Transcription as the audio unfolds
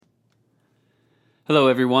Hello,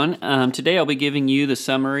 everyone. Today I'll be giving you the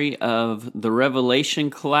summary of the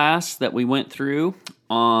Revelation class that we went through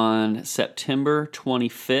on September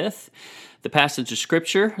 25th. The passage of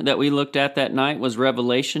Scripture that we looked at that night was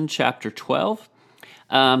Revelation chapter 12.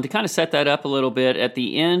 To kind of set that up a little bit, at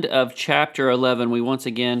the end of chapter 11, we once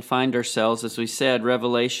again find ourselves, as we said,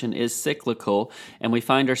 Revelation is cyclical, and we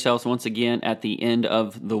find ourselves once again at the end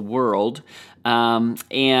of the world.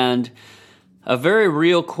 And a very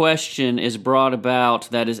real question is brought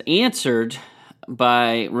about that is answered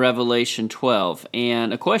by Revelation 12.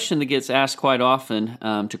 And a question that gets asked quite often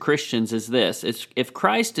to Christians is this: if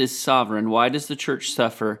Christ is sovereign, why does the church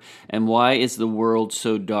suffer, and why is the world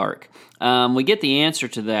so dark? We get the answer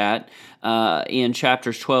to that in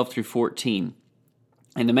chapters 12 through 14.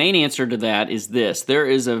 And the main answer to that is this: there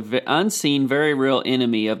is an unseen, very real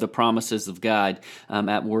enemy of the promises of God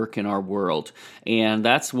at work in our world. And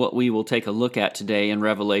that's what we will take a look at today in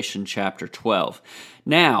Revelation chapter 12.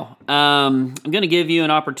 Now, I'm going to give you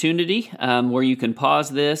an opportunity where you can pause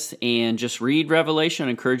this and just read Revelation. I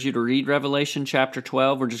encourage you to read Revelation chapter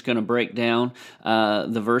 12. We're just going to break down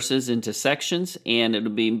the verses into sections, and it'll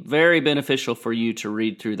be very beneficial for you to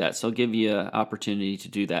read through that. So I'll give you an opportunity to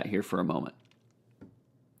do that here for a moment.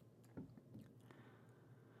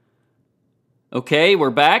 Okay,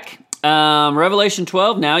 we're back. Revelation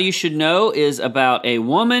 12, now you should know, is about a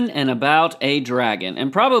woman and about a dragon.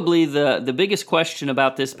 And probably the biggest question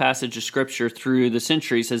about this passage of Scripture through the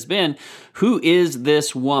centuries has been, who is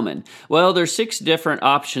this woman? Well, there's 6 different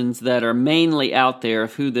options that are mainly out there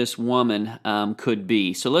of who this woman could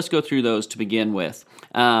be. So let's go through those to begin with.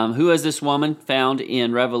 Who is this woman? Found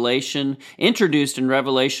in Revelation, introduced in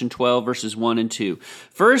Revelation 12, verses 1 and 2.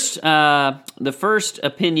 First, the first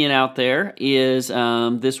opinion out there is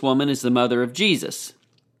this woman is the mother of Jesus.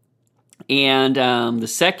 And the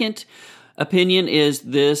second opinion is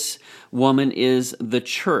this woman is the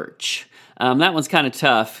church. That one's kind of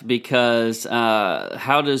tough because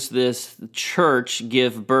how does this church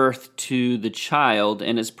give birth to the child?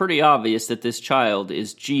 And it's pretty obvious that this child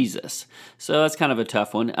is Jesus. So that's kind of a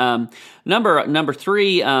tough one. Number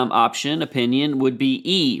 3 opinion would be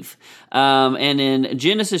Eve. And in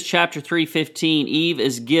Genesis chapter 3:15, Eve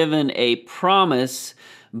is given a promise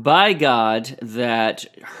by God that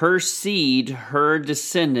her seed, her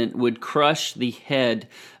descendant, would crush the head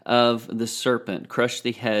of the serpent, crush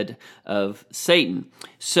the head of Satan.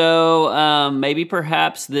 So maybe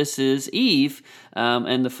perhaps this is Eve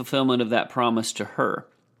and the fulfillment of that promise to her.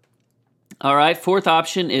 All right, fourth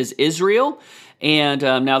option is Israel. And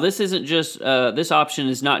now this isn't just, this option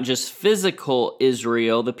is not just physical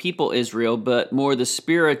Israel, the people Israel, but more the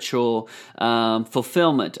spiritual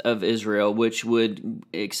fulfillment of Israel, which would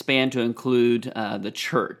expand to include the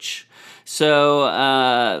church.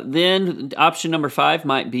 So then option number 5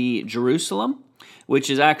 might be Jerusalem, which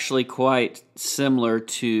is actually quite similar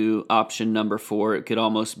to option number 4. It could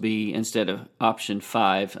almost be, instead of option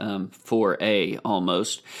 5, 4A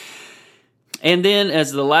almost. And then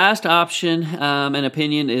as the last option and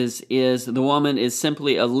opinion is the woman is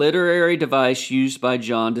simply a literary device used by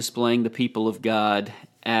John displaying the people of God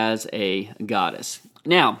as a goddess.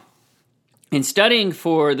 Now, in studying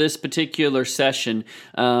for this particular session,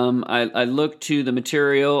 I looked to the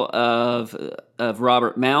material of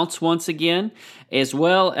Robert Mounce once again, as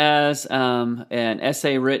well as an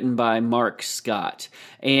essay written by Mark Scott.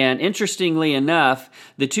 And interestingly enough,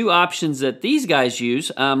 the 2 options that these guys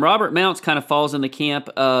use, Robert Mounce kind of falls in the camp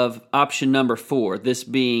of option number 4, this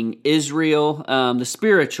being Israel, the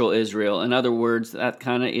spiritual Israel. In other words, that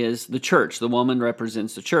kind of is the church. The woman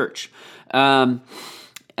represents the church.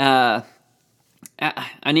 I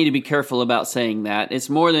need to be careful about saying that. It's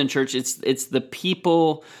more than church. It's the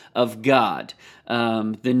people of God,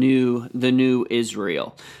 the new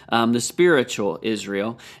Israel, the spiritual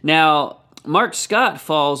Israel. Now, Mark Scott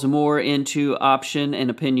falls more into option and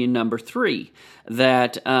opinion number 3,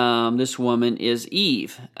 that this woman is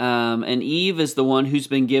Eve, and Eve is the one who's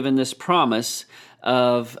been given this promise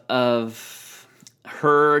of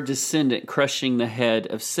her descendant crushing the head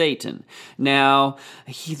of Satan. Now,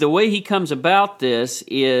 the way he comes about this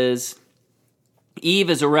is Eve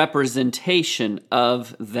is a representation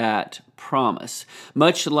of that promise.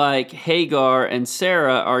 Much like Hagar and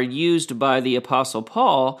Sarah are used by the Apostle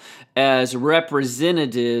Paul as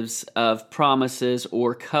representatives of promises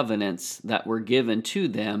or covenants that were given to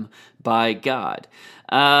them by God.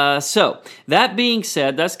 So, that being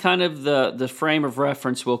said, that's kind of the frame of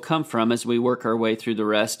reference we'll come from as we work our way through the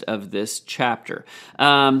rest of this chapter.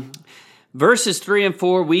 Verses 3 and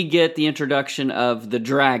 4, we get the introduction of the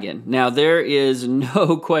dragon. Now, there is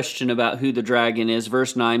no question about who the dragon is.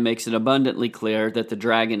 Verse 9 makes it abundantly clear that the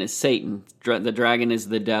dragon is Satan. The dragon is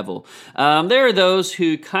the devil. There are those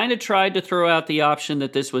who kind of tried to throw out the option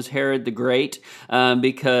that this was Herod the Great,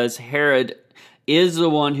 because Herod is the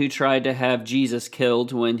one who tried to have Jesus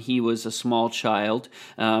killed when he was a small child,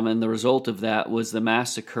 and the result of that was the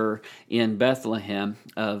massacre in Bethlehem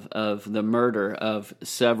of the murder of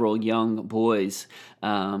several young boys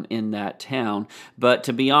in that town. But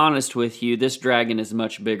to be honest with you, this dragon is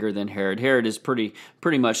much bigger than Herod. Herod is pretty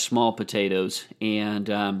much small potatoes, and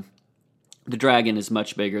the dragon is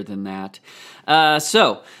much bigger than that.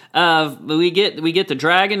 So we get the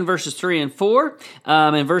dragon, verses 3 and 4.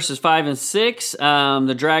 In verses 5 and 6,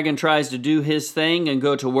 the dragon tries to do his thing and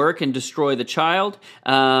go to work and destroy the child.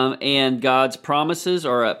 And God's promises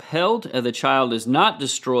are upheld. The child is not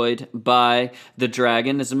destroyed by the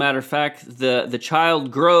dragon. As a matter of fact, the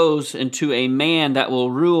child grows into a man that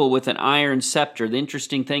will rule with an iron scepter. The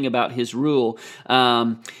interesting thing about his rule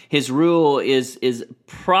is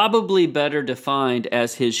probably better defined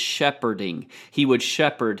as his shepherding. He would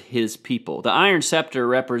shepherd his people. The iron scepter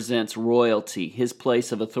represents royalty, his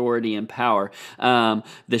place of authority and power.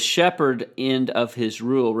 The shepherd end of his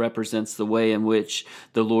rule represents the way in which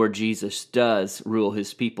the Lord Jesus does rule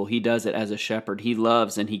his people. He does it as a shepherd. He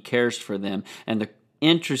loves and he cares for them. And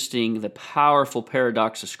the powerful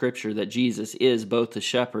paradox of Scripture that Jesus is both the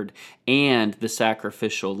shepherd and the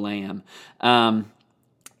sacrificial lamb.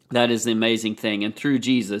 That is the amazing thing. And through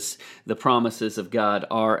Jesus, the promises of God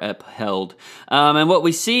are upheld. And what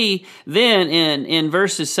we see then in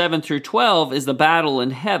verses 7 through 12 is the battle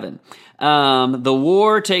in heaven. The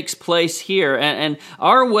war takes place here, and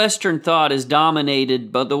our Western thought is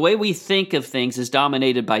dominated, but the way we think of things is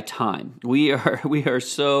dominated by time. We are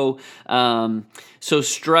so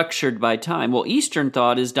structured by time. Well, Eastern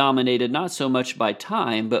thought is dominated not so much by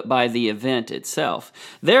time, but by the event itself.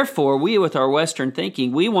 Therefore, we with our Western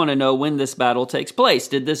thinking, we want to know when this battle takes place.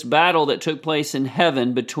 Did this battle that took place in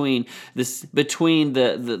heaven between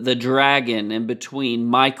the dragon and between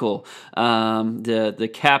Michael,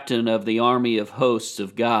 the captain of the army of hosts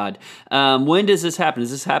of God, when does this happen?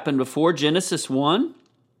 Does this happen before Genesis 1?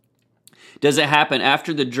 Does it happen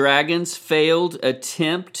after the dragon's failed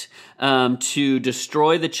attempt to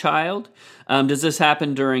destroy the child? Does this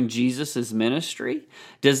happen during Jesus' ministry?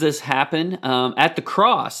 Does this happen at the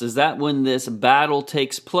cross? Is that when this battle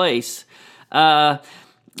takes place?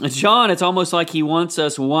 John, it's almost like he wants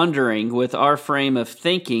us wondering with our frame of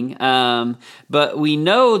thinking, but we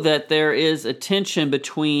know that there is a tension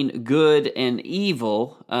between good and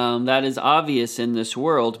evil. That is obvious in this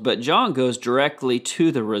world, but John goes directly to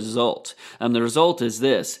the result. The result is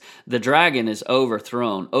this: the dragon is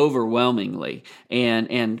overthrown overwhelmingly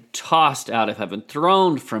and tossed out of heaven,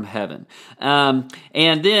 thrown from heaven. And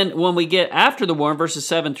then when we get after the war, in verses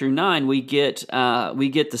 7 through 9, we get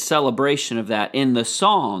the celebration of that in the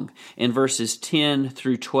song in verses 10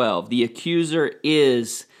 through 12. The accuser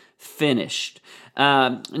is finished.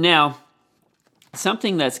 Now,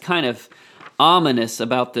 something that's kind of ominous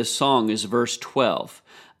about this song is verse 12.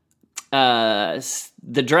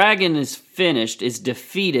 The dragon is finished, is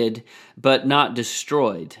defeated, but not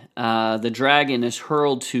destroyed. The dragon is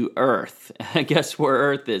hurled to earth. Guess where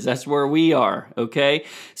earth is? That's where we are, okay?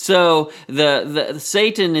 So the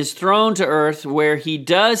Satan is thrown to earth, where he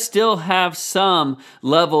does still have some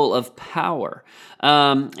level of power.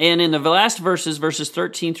 And in the last verses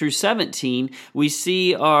 13 through 17, we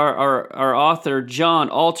see our author John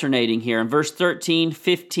alternating here. In verse 13,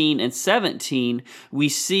 15, and 17, we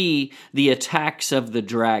see the attacks of the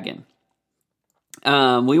dragon.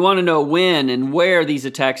 We want to know when and where these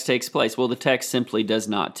attacks takes place. Well, the text simply does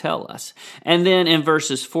not tell us. And then in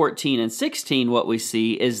verses 14 and 16, what we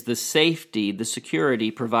see is the safety, the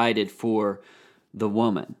security provided for the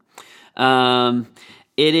woman.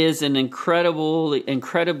 It is an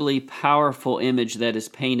incredibly powerful image that is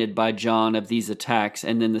painted by John of these attacks,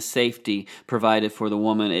 and then the safety provided for the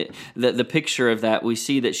woman. The picture of that, we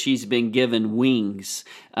see that she's been given wings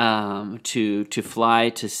to fly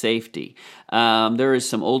to safety. There is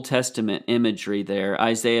some Old Testament imagery there.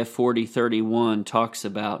 Isaiah 40:31 talks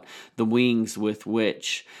about the wings with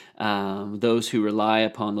which those who rely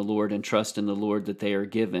upon the Lord and trust in the Lord that they are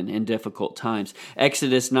given in difficult times.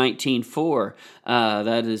 Exodus 19:4,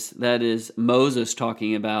 that is Moses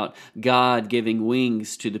talking about God giving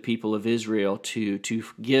wings to the people of Israel to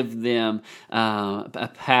give them a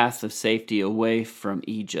path of safety away from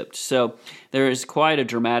Egypt. So there is quite a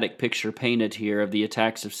dramatic picture painted here of the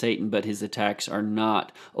attacks of Satan, but his attacks are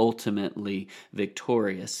not ultimately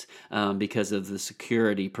victorious because of the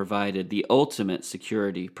security provided, the ultimate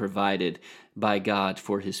security provided by God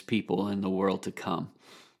for his people in the world to come.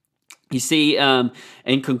 You see,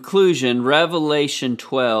 in conclusion, Revelation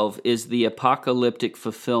 12 is the apocalyptic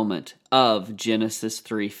fulfillment of Genesis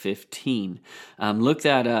 3:15. Look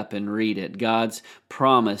that up and read it. God's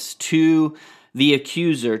promise to the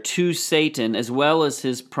accuser, to Satan, as well as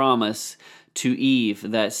his promise to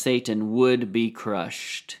Eve that Satan would be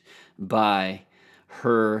crushed by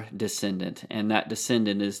her descendant. And that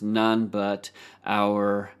descendant is none but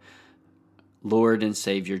our Lord and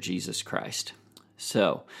Savior Jesus Christ.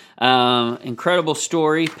 So, incredible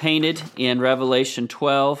story painted in Revelation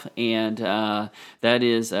 12, and that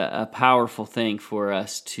is a powerful thing for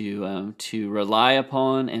us to rely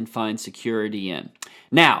upon and find security in.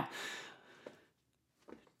 Now,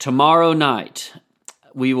 tomorrow night,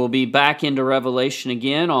 we will be back into Revelation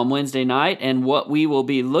again on Wednesday night, and what we will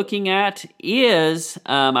be looking at is,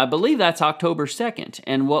 I believe that's October 2nd,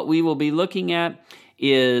 and what we will be looking at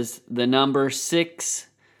is the number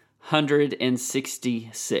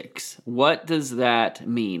 666. What does that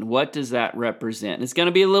mean? What does that represent? It's going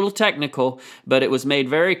to be a little technical, but it was made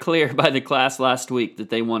very clear by the class last week that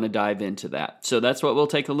they want to dive into that. So that's what we'll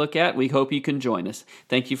take a look at. We hope you can join us.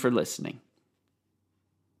 Thank you for listening.